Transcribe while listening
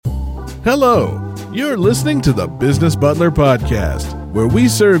Hello, you're listening to the Business Butler Podcast, where we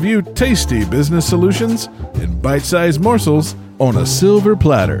serve you tasty business solutions in bite-sized morsels on a silver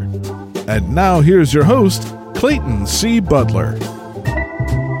platter. And now here's your host, Clayton C. Butler.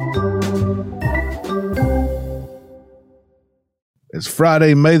 It's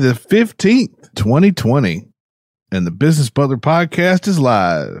Friday, May the 15th, 2020, and the Business Butler Podcast is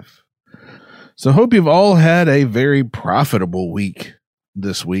live. So hope you've all had a very profitable week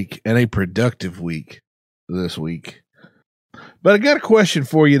this week and a productive week this week. But I got a question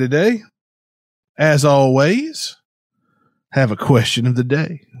for you today. As always, have a question of the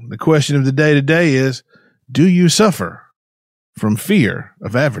day. The question of the day today is, do you suffer from fear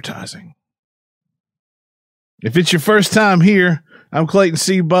of advertising? If it's your first time here, I'm Clayton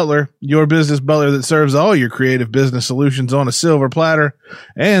C. Butler, your business butler that serves all your creative business solutions on a silver platter.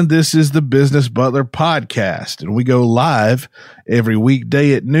 And this is the Business Butler Podcast. And we go live every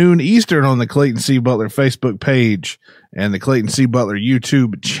weekday at noon Eastern on the Clayton C. Butler Facebook page and the Clayton C. Butler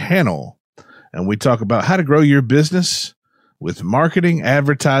YouTube channel. And we talk about how to grow your business with marketing,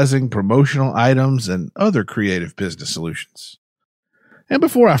 advertising, promotional items, and other creative business solutions. And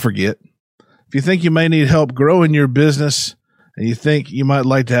before I forget, if you think you may need help growing your business, and you think you might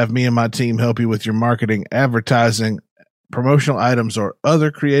like to have me and my team help you with your marketing, advertising, promotional items, or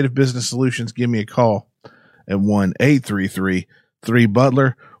other creative business solutions, give me a call at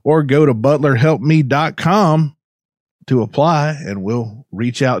 1-833-3-BUTLER or go to butlerhelpme.com to apply, and we'll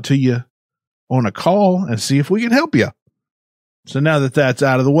reach out to you on a call and see if we can help you. So now that that's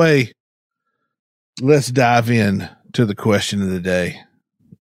out of the way, let's dive in to the question of the day.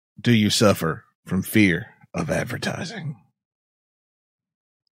 Do you suffer from fear of advertising?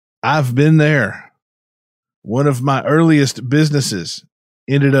 I've been there. One of my earliest businesses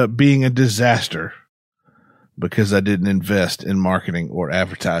ended up being a disaster because I didn't invest in marketing or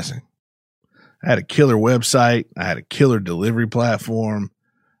advertising. I had a killer website. I had a killer delivery platform.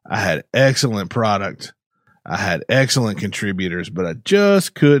 I had excellent product. I had excellent contributors, but I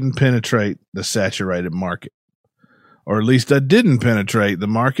just couldn't penetrate the saturated market. Or at least I didn't penetrate the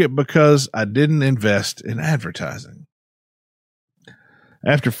market because I didn't invest in advertising.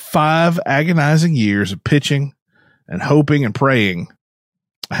 After 5 agonizing years of pitching and hoping and praying,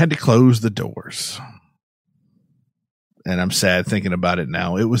 I had to close the doors. And I'm sad thinking about it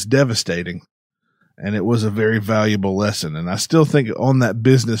now. It was devastating, and it was a very valuable lesson. And I still think on that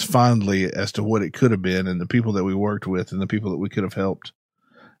business fondly as to what it could have been and the people that we worked with and the people that we could have helped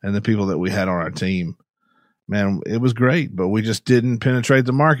and the people that we had on our team. Man, it was great, but we just didn't penetrate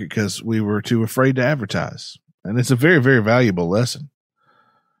the market because we were too afraid to advertise. And it's a very, very valuable lesson.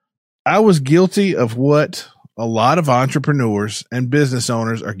 I was guilty of what a lot of entrepreneurs and business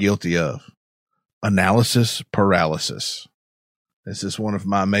owners are guilty of: analysis paralysis. This is one of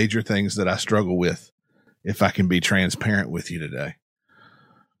my major things that I struggle with, if I can be transparent with you today.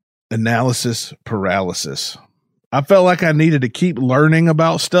 Analysis paralysis. I felt like I needed to keep learning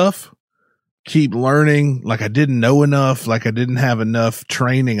about stuff, keep learning like I didn't know enough, like I didn't have enough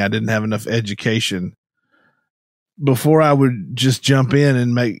training, I didn't have enough education before I would just jump in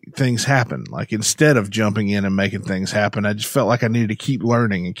and make things happen. Like instead of jumping in and making things happen, I just felt like I needed to keep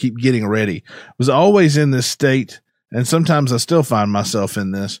learning and keep getting ready. I was always in this state, and sometimes I still find myself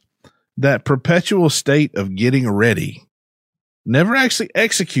in this, that perpetual state of getting ready, never actually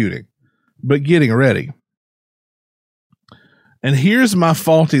executing, but getting ready. And here's my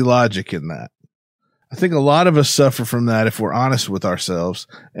faulty logic in that. I think a lot of us suffer from that if we're honest with ourselves.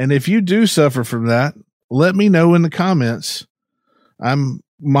 And if you do suffer from that, let me know in the comments. I'm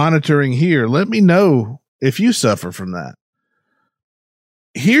monitoring here. Let me know if you suffer from that.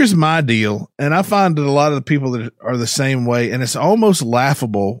 Here's my deal. And I find that a lot of the people that are the same way, and it's almost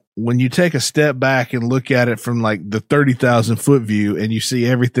laughable when you take a step back and look at it from like the 30,000 foot view and you see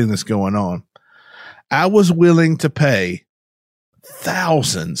everything that's going on. I was willing to pay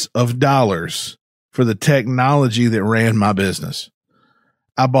thousands of dollars for the technology that ran my business.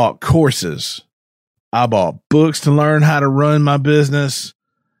 I bought courses. I bought books to learn how to run my business.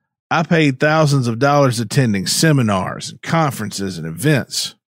 I paid thousands of dollars attending seminars and conferences and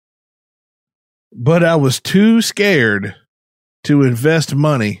events. But I was too scared to invest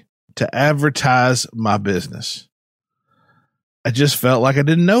money to advertise my business. I just felt like I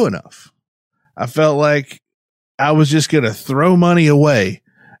didn't know enough. I felt like I was just going to throw money away.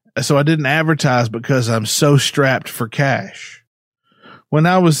 So I didn't advertise because I'm so strapped for cash. When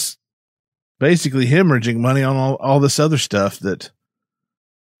I was basically hemorrhaging money on all this other stuff that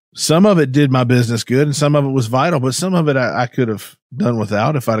some of it did my business good and some of it was vital, but some of it I could have done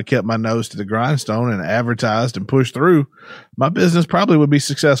without. If I'd have kept my nose to the grindstone and advertised and pushed through, my business probably would be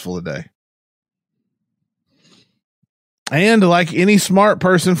successful today. And like any smart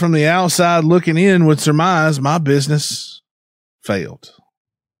person from the outside looking in would surmise, my business failed.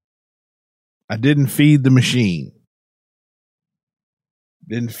 I didn't feed the machine.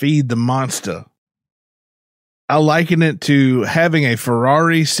 Didn't feed the monster. I liken it to having a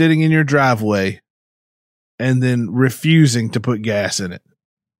Ferrari sitting in your driveway and then refusing to put gas in it.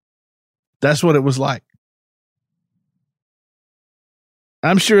 That's what it was like.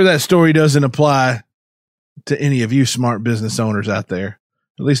 I'm sure that story doesn't apply to any of you smart business owners out there.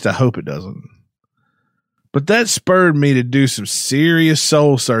 At least I hope it doesn't. But that spurred me to do some serious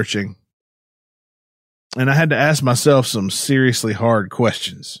soul searching. And I had to ask myself some seriously hard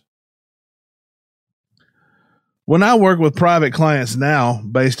questions. When I work with private clients now,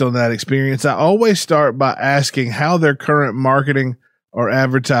 based on that experience, I always start by asking how their current marketing or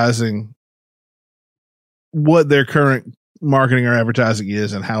advertising, what their current marketing or advertising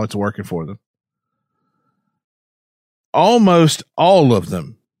is and how it's working for them. Almost all of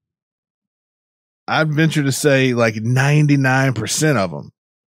them, I'd venture to say like 99% of them,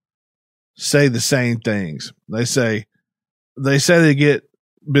 say the same things. They say they get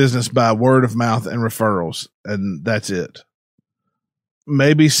business by word of mouth and referrals, and that's it.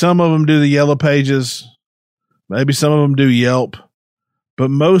 Maybe some of them do the Yellow Pages. Maybe some of them do Yelp,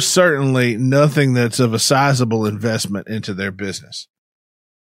 but most certainly nothing that's of a sizable investment into their business.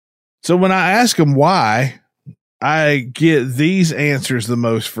 So when I ask them why, I get these answers the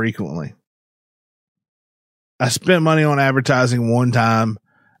most frequently. I spent money on advertising one time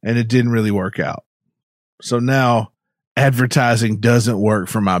and it didn't really work out. So now advertising doesn't work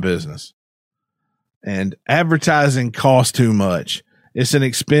for my business. And advertising costs too much. It's an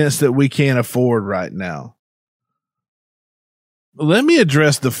expense that we can't afford right now. Let me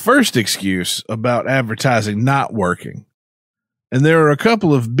address the first excuse about advertising not working. And there are a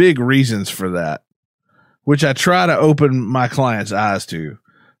couple of big reasons for that, which I try to open my clients' eyes to.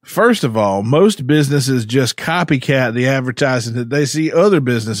 First of all, most businesses just copycat the advertising that they see other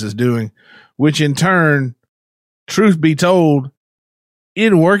businesses doing, which in turn, truth be told,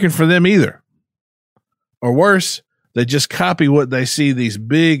 isn't working for them either. Or worse, they just copy what they see these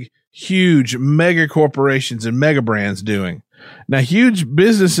big, huge mega corporations and mega brands doing. Now, huge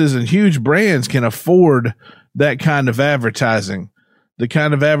businesses and huge brands can afford that kind of advertising, the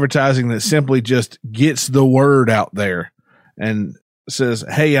kind of advertising that simply just gets the word out there and says,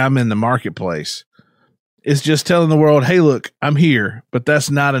 hey, I'm in the marketplace. It's just telling the world, hey, look, I'm here, but that's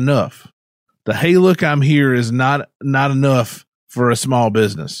not enough. The hey, look, I'm here is not enough for a small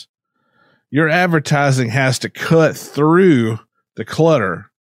business. Your advertising has to cut through the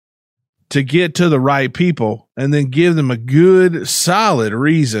clutter to get to the right people and then give them a good, solid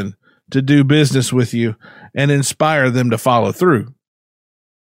reason to do business with you and inspire them to follow through.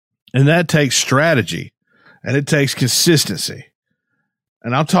 And that takes strategy and it takes consistency.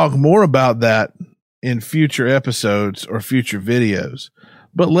 And I'll talk more about that in future episodes or future videos.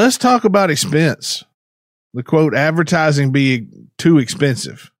 But let's talk about expense. The quote, advertising being too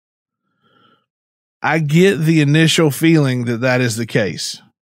expensive. I get the initial feeling that that is the case.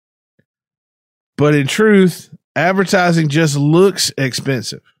 But in truth, advertising just looks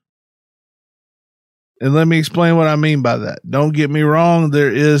expensive. And let me explain what I mean by that. Don't get me wrong.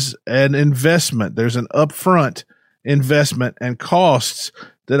 There is an investment. There's an upfront investment and costs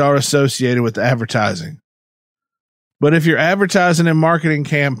that are associated with advertising. But if your advertising and marketing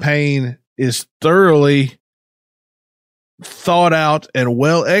campaign is thoroughly thought out and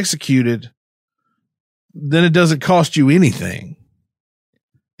well executed, then it doesn't cost you anything.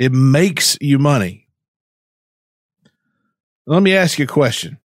 It makes you money. Let me ask you a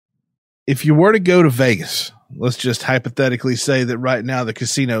question. If you were to go to Vegas, let's just hypothetically say that right now the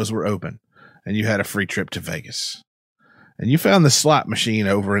casinos were open and you had a free trip to Vegas and you found the slot machine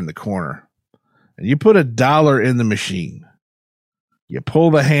over in the corner and you put $1 in the machine. You pull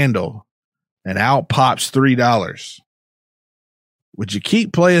the handle and out pops $3. Would you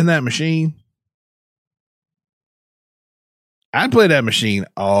keep playing that machine? I'd play that machine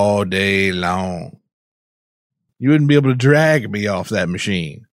all day long. You wouldn't be able to drag me off that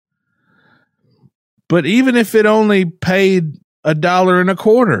machine. But even if it only paid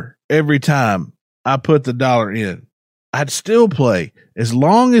 $1.25 every time I put the $1 in, I'd still play. As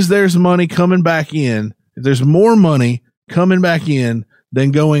long as there's money coming back in, if there's more money coming back in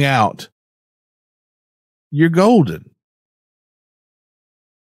than going out, you're golden.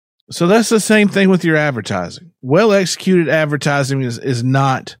 So that's the same thing with your advertising. Well executed advertising is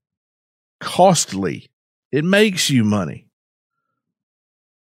not costly. It makes you money.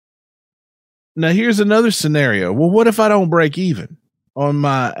 Now, here's another scenario. Well, what if I don't break even on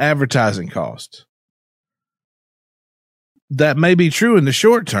my advertising costs? that may be true in the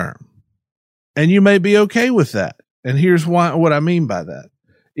short term, and you may be okay with that. And here's what I mean by that.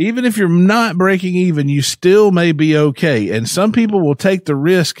 Even if you're not breaking even, you still may be okay. And some people will take the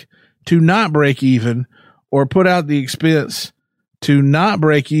risk to not break even or put out the expense to not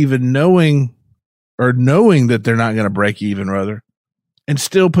break even, knowing that they're not going to break even, rather, and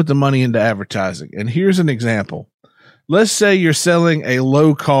still put the money into advertising. And here's an example. Let's say you're selling a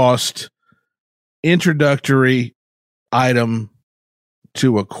low cost introductory item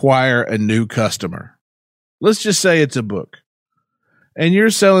to acquire a new customer. Let's just say it's a book, and you're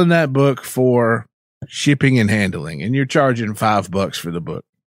selling that book for shipping and handling, and you're charging $5 for the book.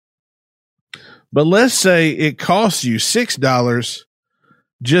 But let's say it costs you $6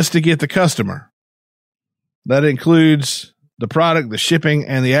 just to get the customer. That includes the product, the shipping,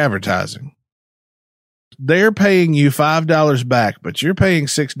 and the advertising. They're paying you $5 back, but you're paying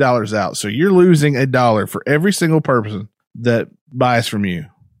 $6 out. So you're losing $1 for every single person that buys from you.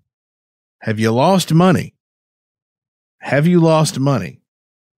 Have you lost money? Have you lost money?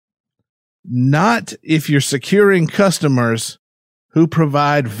 Not if you're securing customers who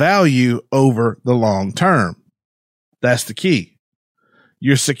provide value over the long term. That's the key.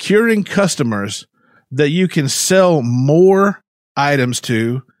 You're securing customers that you can sell more items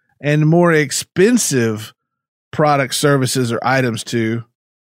to and more expensive product, services, or items to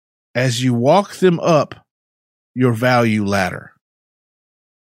as you walk them up your value ladder.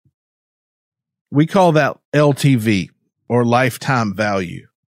 We call that LTV, or lifetime value.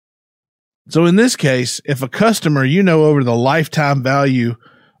 So in this case, if a customer, over the lifetime value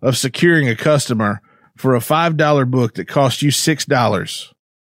of securing a customer for a $5 book that costs you $6,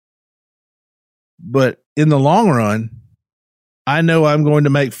 but in the long run, I know I'm going to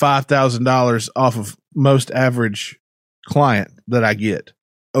make $5,000 off of most average client that I get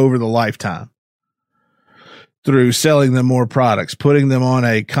over the lifetime through selling them more products, putting them on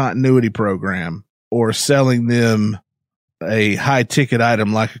a continuity program, or selling them a high ticket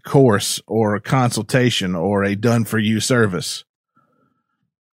item like a course or a consultation or a done for you service.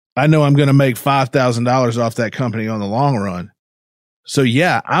 I know I'm going to make $5,000 off that company on the long run. So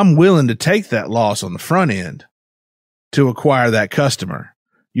yeah, I'm willing to take that loss on the front end to acquire that customer.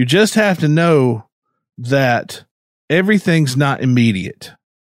 You just have to know that everything's not immediate.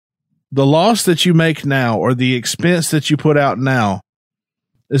 The loss that you make now, or the expense that you put out now,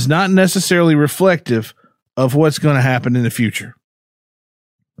 is not necessarily reflective of what's going to happen in the future.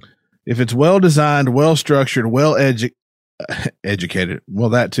 If it's well designed, well structured, well educated, well,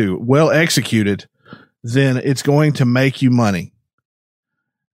 that too, well executed, then it's going to make you money.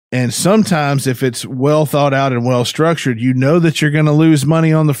 And sometimes if it's well thought out and well structured, that you're going to lose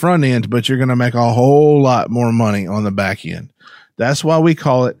money on the front end, but you're going to make a whole lot more money on the back end. That's why we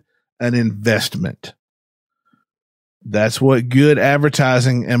call it an investment. That's what good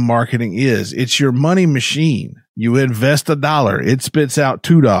advertising and marketing is. It's your money machine. You invest $1, it spits out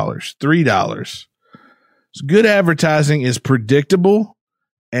 $2, $3. So good advertising is predictable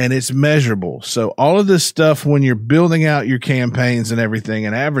and it's measurable. So all of this stuff, when you're building out your campaigns and everything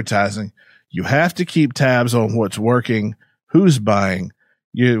and advertising, you have to keep tabs on what's working, who's buying.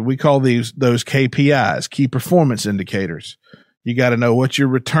 We call those KPIs, key performance indicators. You got to know what your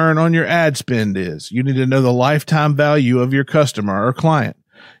return on your ad spend is. You need to know the lifetime value of your customer or client.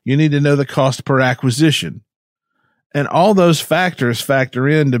 You need to know the cost per acquisition. And all those factors factor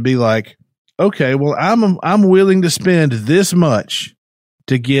in to be like, okay, well, I'm willing to spend this much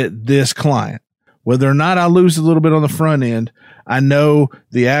to get this client. Whether or not I lose a little bit on the front end, I know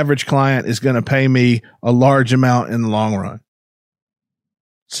the average client is going to pay me a large amount in the long run.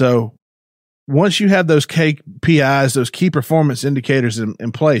 So once you have those KPIs, those key performance indicators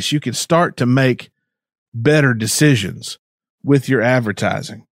in place, you can start to make better decisions with your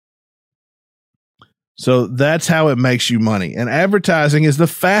advertising. So that's how it makes you money. And advertising is the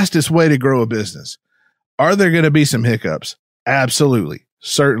fastest way to grow a business. Are there going to be some hiccups? Absolutely.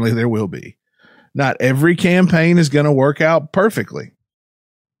 Certainly there will be. Not every campaign is going to work out perfectly.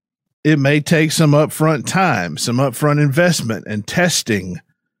 It may take some upfront time, some upfront investment and testing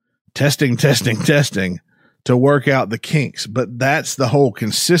to work out the kinks. But that's the whole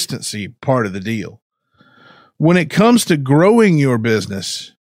consistency part of the deal. When it comes to growing your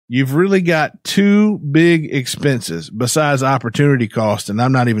business, you've really got two big expenses besides opportunity cost, and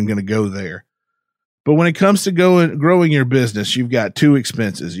I'm not even going to go there. But when it comes to growing your business, you've got two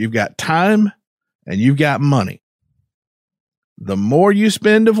expenses. You've got time and you've got money. The more you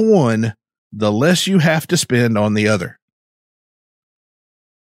spend of one, the less you have to spend on the other.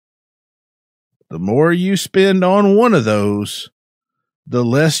 The more you spend on one of those, the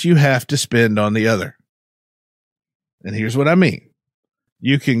less you have to spend on the other. And here's what I mean.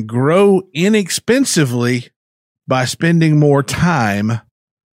 You can grow inexpensively by spending more time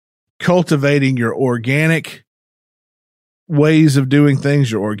cultivating your organic ways of doing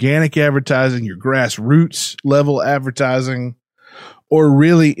things, your organic advertising, your grassroots level advertising, or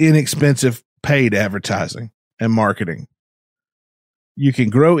really inexpensive paid advertising and marketing. You can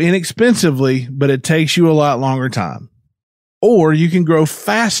grow inexpensively, but it takes you a lot longer time. Or you can grow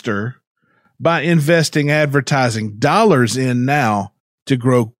faster by investing advertising dollars in now to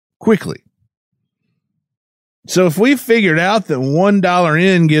grow quickly. So if we figured out that $1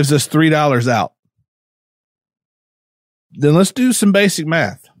 in gives us $3 out, then let's do some basic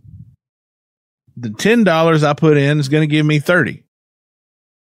math. The $10 I put in is going to give me 30.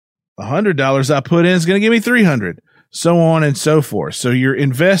 $100 I put in is going to give me 300, so on and so forth. So you're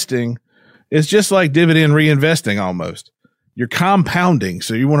investing. It's just like dividend reinvesting almost. You're compounding.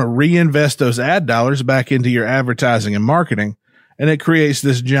 So you want to reinvest those ad dollars back into your advertising and marketing, and it creates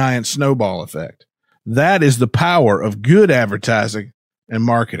this giant snowball effect. That is the power of good advertising and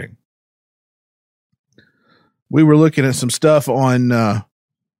marketing. We were looking at some stuff on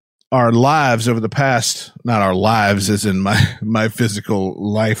our lives over the past, not our lives as in my physical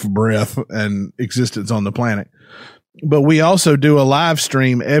life, breath, and existence on the planet, but we also do a live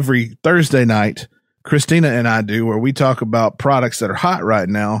stream every Thursday night, Christina and I do, where we talk about products that are hot right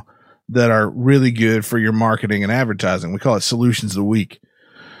now that are really good for your marketing and advertising. We call it Solutions of the Week.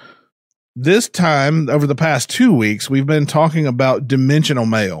 This time, over the past 2 weeks, we've been talking about dimensional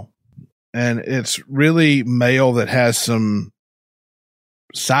mail. And it's really mail that has some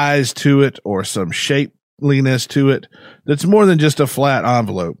size to it or some shapeliness to it that's more than just a flat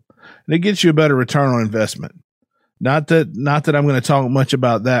envelope. And it gets you a better return on investment. Not that I'm going to talk much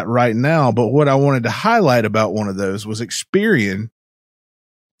about that right now, but what I wanted to highlight about one of those was Experian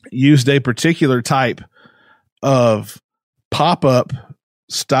used a particular type of pop-up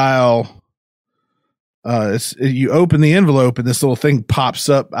style. You open the envelope and this little thing pops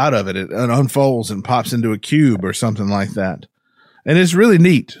up out of it. It unfolds and pops into a cube or something like that. And it's really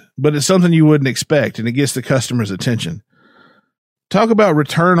neat, but it's something you wouldn't expect, and it gets the customer's attention. Talk about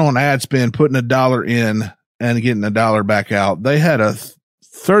return on ad spend, putting $1 in and getting $1 back out. They had a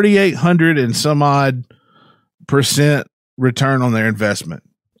 3,800 and some odd % return on their investment,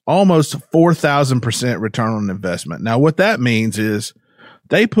 almost 4,000% return on investment. Now, what that means is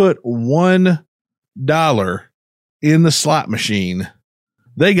they put $1 in the slot machine.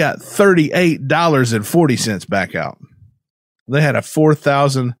 They got $38.40 back out. They had a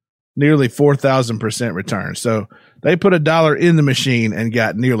nearly 4,000% return. So they put $1 in the machine and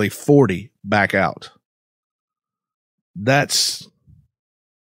got nearly 40 back out. That's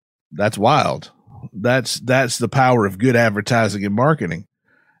wild. That's the power of good advertising and marketing.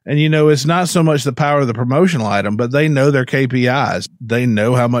 And, it's not so much the power of the promotional item, but they know their KPIs. They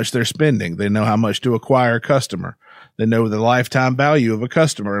know how much they're spending. They know how much to acquire a customer. They know the lifetime value of a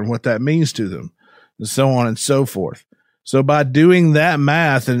customer and what that means to them, and so on and so forth. So by doing that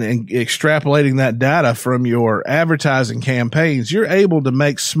math and extrapolating that data from your advertising campaigns, you're able to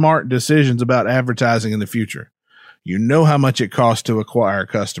make smart decisions about advertising in the future. You know how much it costs to acquire a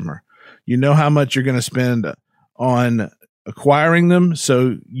customer. You know how much you're going to spend on acquiring them,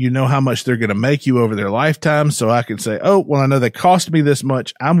 so you know how much they're going to make you over their lifetime. So I can say, oh, well, I know they cost me this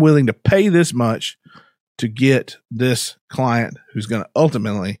much. I'm willing to pay this much to get this client who's going to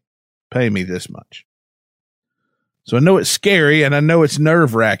ultimately pay me this much. So I know it's scary and I know it's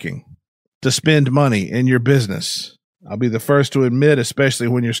nerve-wracking to spend money in your business. I'll be the first to admit, especially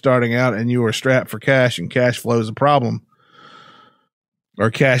when you're starting out and you are strapped for cash and cash flow is a problem,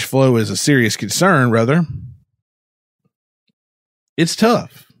 or cash flow is a serious concern, rather. It's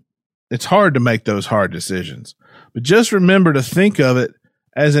tough. It's hard to make those hard decisions. But just remember to think of it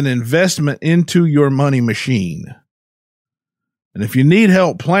as an investment into your money machine. And if you need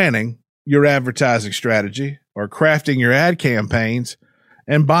help planning your advertising strategy or crafting your ad campaigns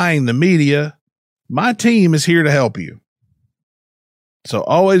and buying the media, my team is here to help you. So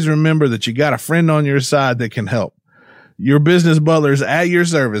always remember that you got a friend on your side that can help. Your business butler's at your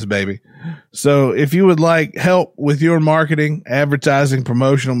service, baby. So if you would like help with your marketing, advertising,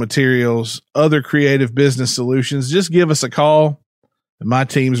 promotional materials, other creative business solutions, just give us a call. And my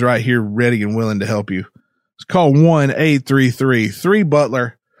team's right here ready and willing to help you. Just call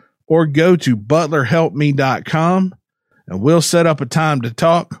 1-833-3-BUTLER or go to butlerhelpme.com and we'll set up a time to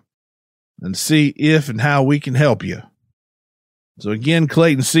talk and see if and how we can help you. So again,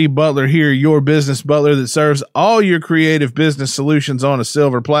 Clayton C. Butler here, your business butler that serves all your creative business solutions on a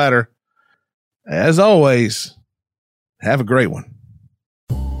silver platter. As always, have a great one.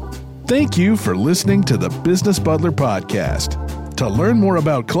 Thank you for listening to the Business Butler podcast. To learn more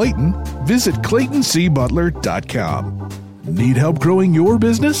about Clayton, visit ClaytonCButler.com. Need help growing your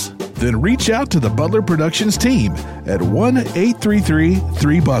business? Then reach out to the Butler Productions team at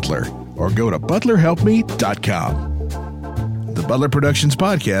 1-833-3-BUTLER or go to butlerhelpme.com. The Butler Productions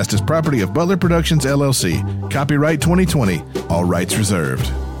podcast is property of Butler Productions, LLC. Copyright 2020. All rights reserved.